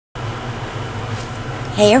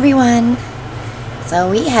Hey everyone! So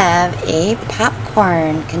we have a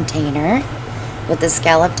popcorn container with a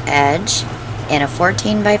scalloped edge and a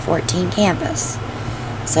 14 by 14 canvas.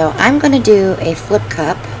 So I'm going to do a flip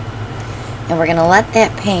cup and we're going to let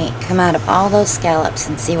that paint come out of all those scallops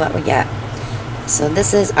and see what we get. So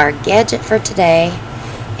this is our gadget for today,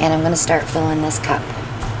 and I'm going to start filling this cup.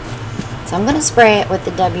 So I'm going to spray it with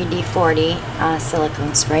the WD-40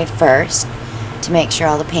 silicone spray first to make sure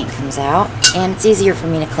all the paint comes out, and it's easier for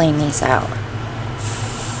me to clean these out.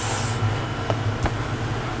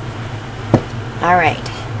 Alright,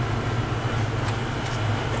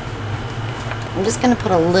 I'm just going to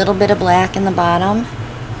put a little bit of black in the bottom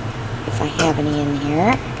if I have any in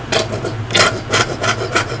here.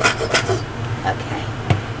 Okay,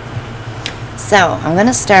 so I'm going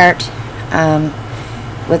to start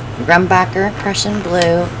with Grumbacher Prussian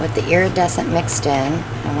Blue with the iridescent mixed in.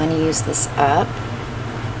 I want to use this up.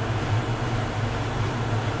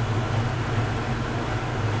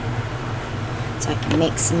 So I can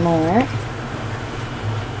make some more.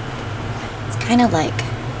 It's kind of like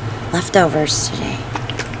leftovers today.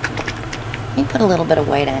 Let me put a little bit of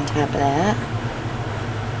white on top of that.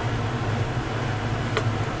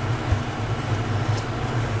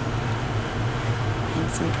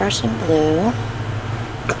 And some Prussian Blue.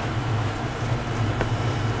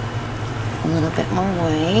 A little bit more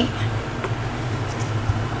white.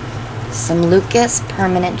 Some Lucas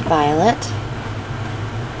Permanent Violet.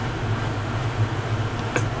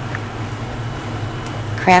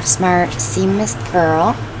 Craftsmart Sea Mist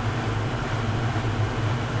Pearl.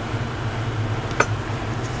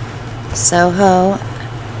 Soho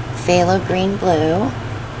Phthalo Green Blue.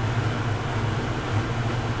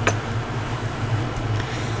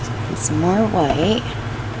 And some more white.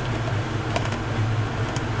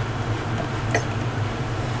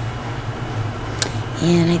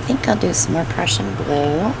 And I think I'll do some more Prussian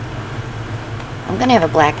Blue. I'm going to have a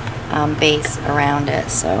black base around it,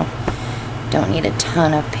 so don't need a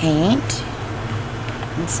ton of paint.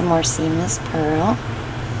 And some more Sea Mist Pearl.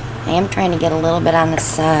 I am trying to get a little bit on the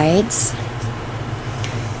sides.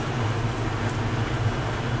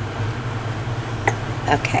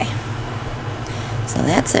 Okay. So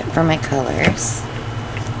that's it for my colors.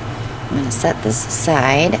 I'm going to set this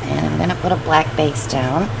aside, and I'm going to put a black base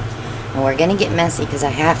down. And we're going to get messy because I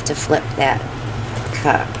have to flip that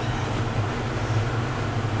cup.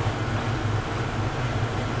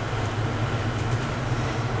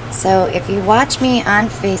 So if you watch me on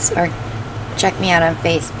or check me out on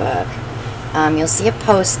Facebook, you'll see a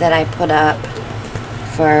post that I put up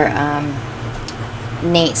for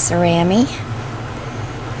Nate Cerami.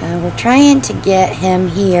 We're trying to get him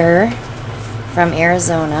here from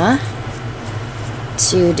Arizona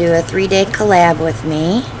to do a 3-day collab with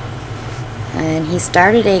me. And he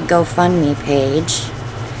started a GoFundMe page.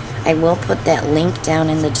 I will put that link down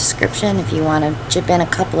in the description if you want to chip in a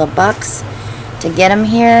couple of bucks to get him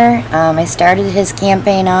here. I started his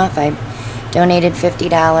campaign off. I donated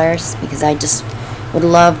 $50 because I just would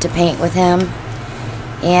love to paint with him.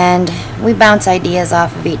 And we bounce ideas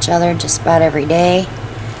off of each other just about every day.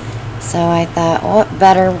 So I thought, what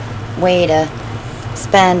better way to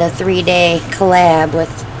spend a 3-day collab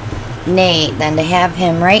with Nate than to have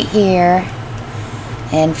him right here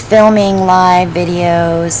and filming live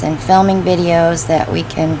videos and filming videos that we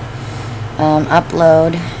can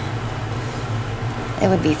upload. It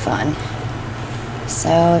would be fun.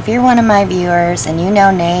 So if you're one of my viewers and you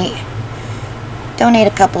know Nate, donate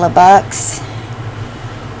a couple of bucks.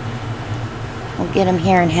 We'll get him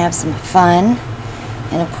here and have some fun.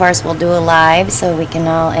 And of course we'll do a live so we can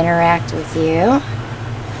all interact with you.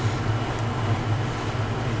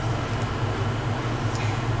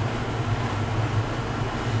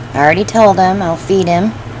 I already told him I'll feed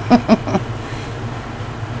him.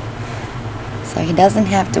 So he doesn't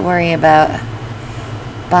have to worry about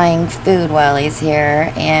buying food while he's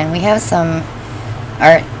here. And we have some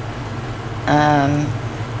art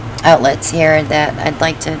outlets here that I'd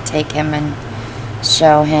like to take him and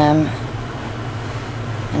show him.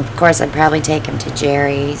 And of course I'd probably take him to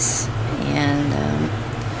Jerry's and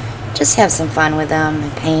just have some fun with him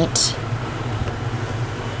and paint.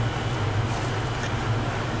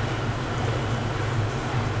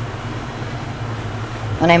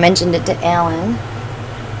 When I mentioned it to Alan,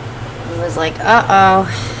 he was like, uh-oh,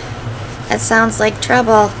 that sounds like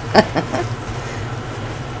trouble.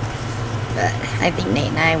 But I think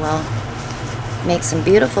Nate and I will make some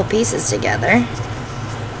beautiful pieces together.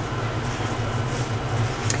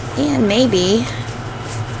 And maybe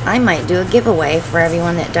I might do a giveaway for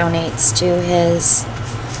everyone that donates to his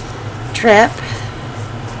trip.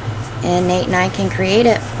 And Nate and I can create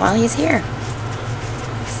it while he's here.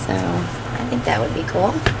 So I think that would be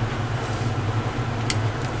cool.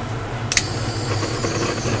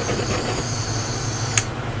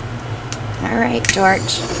 Alright,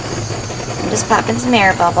 torch. I'm just popping some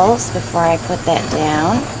air bubbles before I put that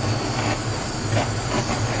down.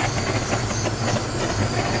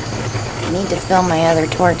 I need to fill my other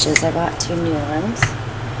torches. I bought 2 new ones.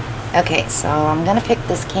 Okay, so I'm going to pick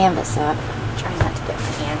this canvas up. Try not to get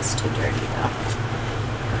my hands too dirty though.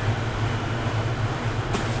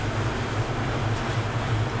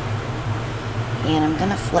 And I'm going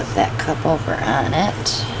to flip that cup over on it.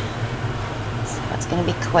 So it's going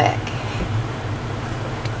to be quick.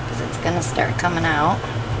 Because it's going to start coming out.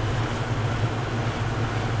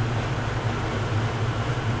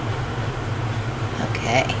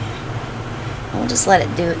 Okay. We'll just let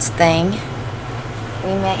it do its thing.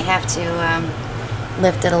 We may have to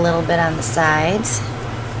lift it a little bit on the sides.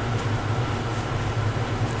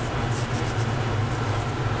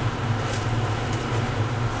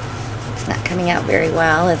 It's not coming out very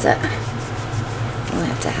well, is it? We'll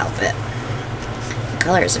have to help it. The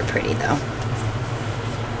colors are pretty though.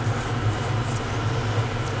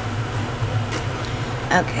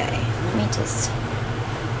 Okay, let me just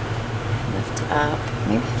lift up.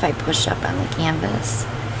 Maybe if I push up on the canvas.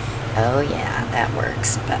 Oh yeah, that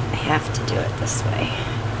works, but I have to do it this way.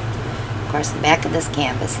 Of course, the back of this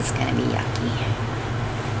canvas is going to be yucky.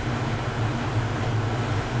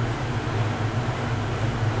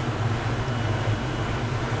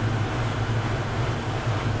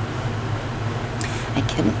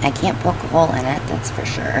 I can't poke a hole in it, that's for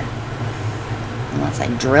sure. Unless I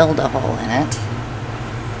drilled a hole in it.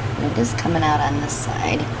 But it is coming out on this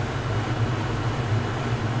side.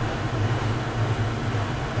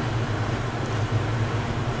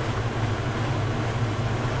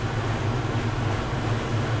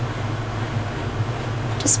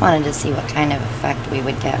 Just wanted to see what kind of effect we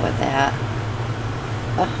would get with that.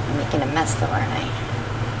 Oh, I'm making a mess though, aren't I?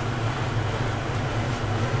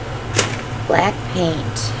 Black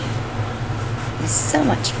paint is so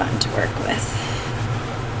much fun to work with.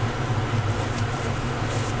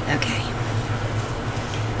 Okay.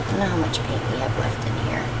 I don't know how much paint we have left in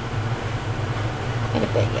here. Quite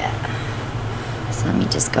a bit yet. So let me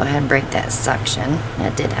just go ahead and break that suction.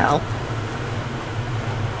 That did help.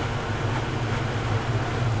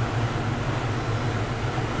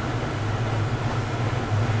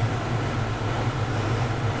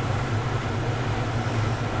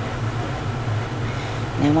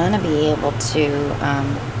 And I want to be able to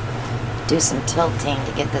do some tilting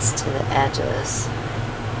to get this to the edges.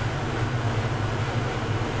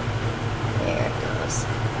 There it goes.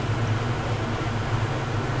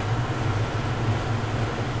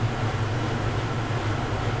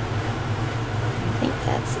 I think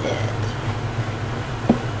that's it.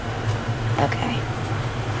 Okay.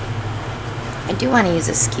 I do want to use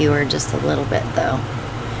a skewer just a little bit though,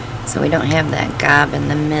 so we don't have that gob in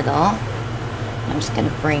the middle. I'm just going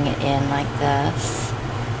to bring it in like this,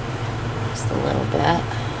 just a little bit.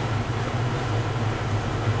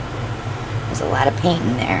 There's a lot of paint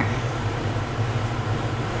in there.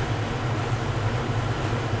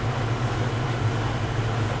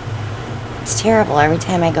 It's terrible. Every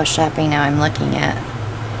time I go shopping now, I'm looking at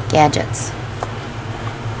gadgets.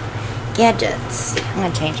 Gadgets. I'm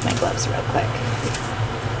going to change my gloves real quick.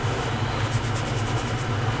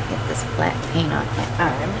 Get this black paint off my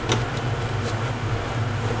arm.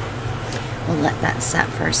 We'll let that set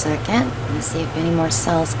for a second and see if any more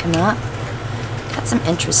cells come up. Got some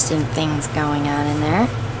interesting things going on in there.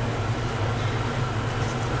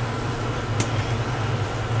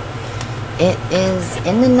 It is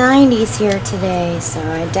in the 90s here today, so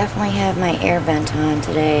I definitely have my air vent on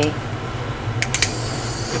today.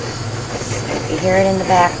 So if you hear it in the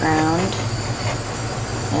background,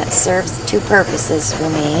 that serves 2 purposes for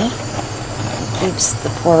me. It keeps the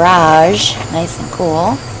pourage nice and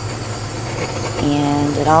cool.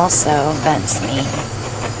 And it also vents me,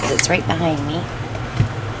 because it's right behind me.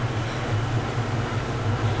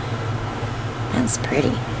 That's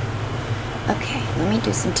pretty. Okay, let me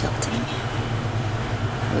do some tilting.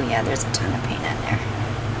 Oh yeah, there's a ton of paint in there.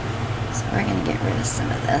 So we're going to get rid of some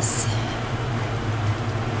of this.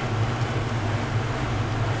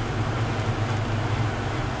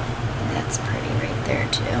 That's pretty right there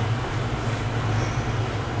too.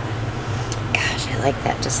 Gosh, I like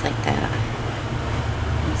that just like that.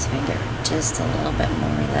 Let's get just a little bit more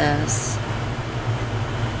of this.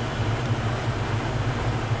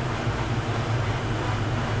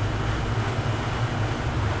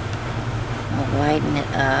 I'll widen it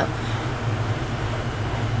up.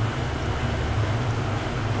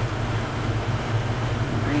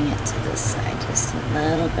 Bring it to this side just a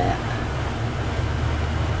little bit.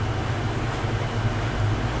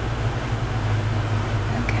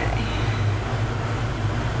 Okay.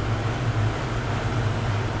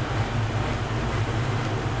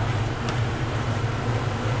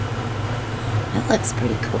 That looks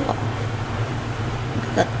pretty cool.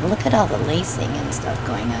 Look at all the lacing and stuff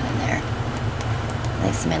going on in there.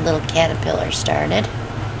 I see my little caterpillar started.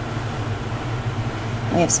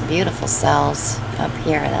 We have some beautiful cells up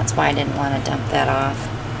here. That's why I didn't want to dump that off.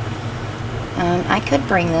 I could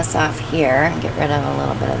bring this off here and get rid of a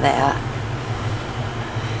little bit of that,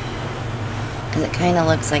 because it kind of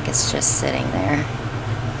looks like it's just sitting there.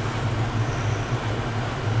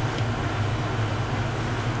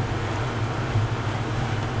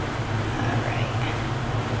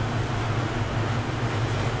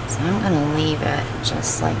 I'm going to leave it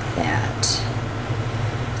just like that.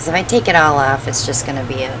 Because if I take it all off, it's just going to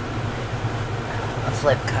be a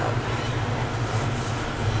flip coat.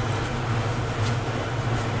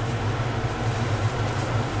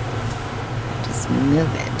 Just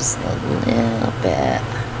move it just a little bit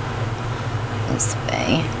this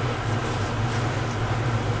way.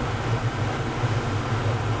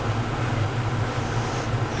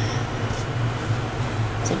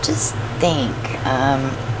 So just think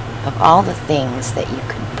of all the things that you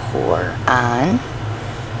can pour on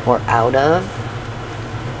or out of.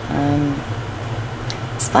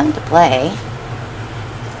 It's fun to play.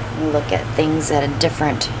 You look at things at a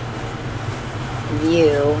different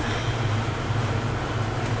view.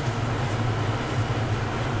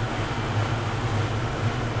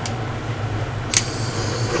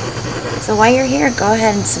 So while you're here, go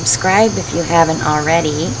ahead and subscribe if you haven't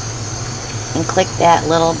already. And click that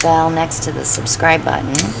little bell next to the subscribe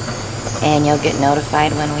button, and you'll get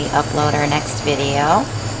notified when we upload our next video.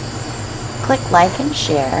 Click like and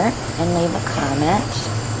share, and leave a comment.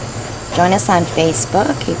 Join us on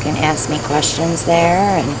Facebook. You can ask me questions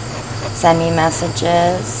there, and send me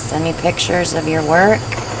messages, send me pictures of your work.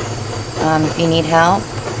 If you need help,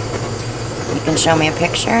 you can show me a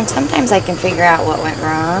picture, and sometimes I can figure out what went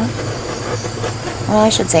wrong. Well, I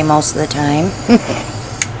should say most of the time.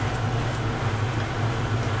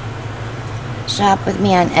 Shop with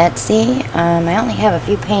me on Etsy. I only have a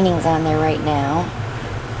few paintings on there right now.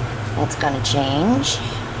 That's going to change.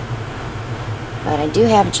 But I do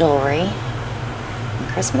have jewelry. And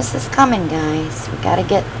Christmas is coming, guys. We got to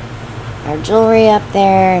get our jewelry up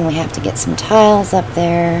there, and we have to get some tiles up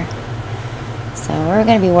there. So we're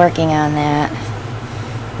going to be working on that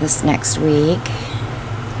this next week.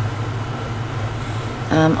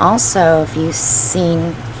 Also, if you've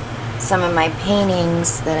seen some of my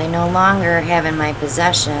paintings that I no longer have in my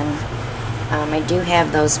possession, I do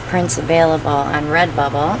have those prints available on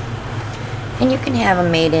Redbubble, and you can have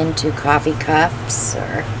them made into coffee cups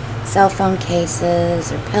or cell phone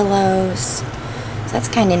cases or pillows. So that's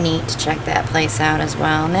kind of neat to check that place out as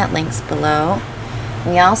well, and that link's below.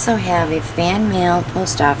 We also have a fan mail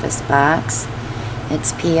post office box.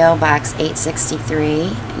 It's P.O. Box 863,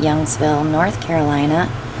 Youngsville, North Carolina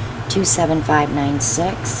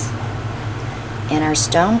 27596. And our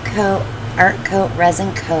Stone Coat Art Coat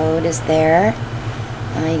Resin Code is there.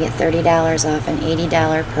 You get $30 off an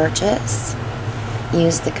 $80 purchase.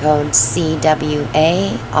 Use the code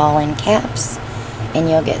CWA, all in caps, and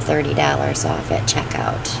you'll get $30 off at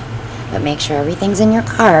checkout. But make sure everything's in your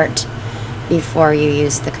cart before you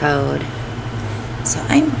use the code. So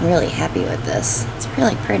I'm really happy with this. It's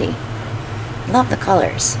really pretty. Love the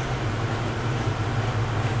colors.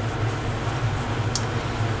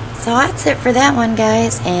 So that's it for that one,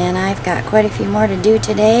 guys, and I've got quite a few more to do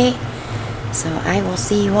today. So I will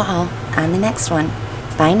see you all on the next one.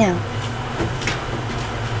 Bye now.